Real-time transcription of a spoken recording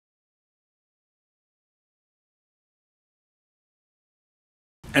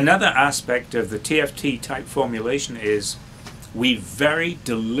Another aspect of the TFT type formulation is we very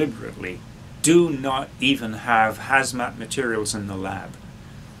deliberately do not even have hazmat materials in the lab.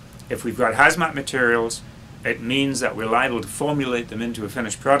 If we've got hazmat materials, it means that we're liable to formulate them into a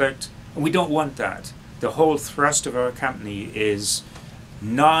finished product, and we don't want that. The whole thrust of our company is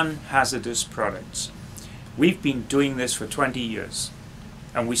non-hazardous products. We've been doing this for 20 years,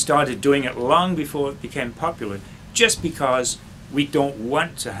 and we started doing it long before it became popular, just because we don't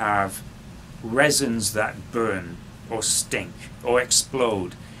want to have resins that burn or stink or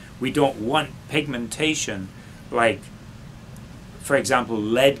explode. We don't want pigmentation like, for example,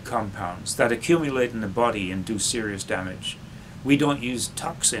 lead compounds that accumulate in the body and do serious damage. We don't use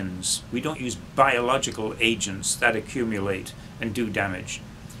toxins. We don't use biological agents that accumulate and do damage.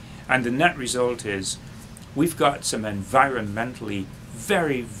 And the net result is we've got some environmentally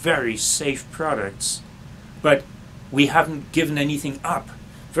very, very safe products, but we haven't given anything up.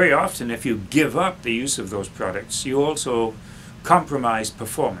 Very often, if you give up the use of those products, you also compromise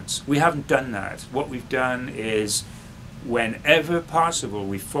performance. We haven't done that. What we've done is, whenever possible,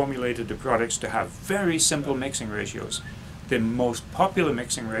 we've formulated the products to have very simple mixing ratios. The most popular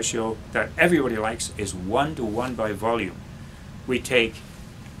mixing ratio that everybody likes is 1:1 by volume. We take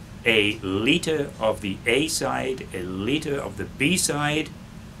a liter of the A side, a liter of the B side,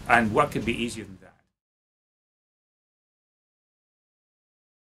 and what could be easier than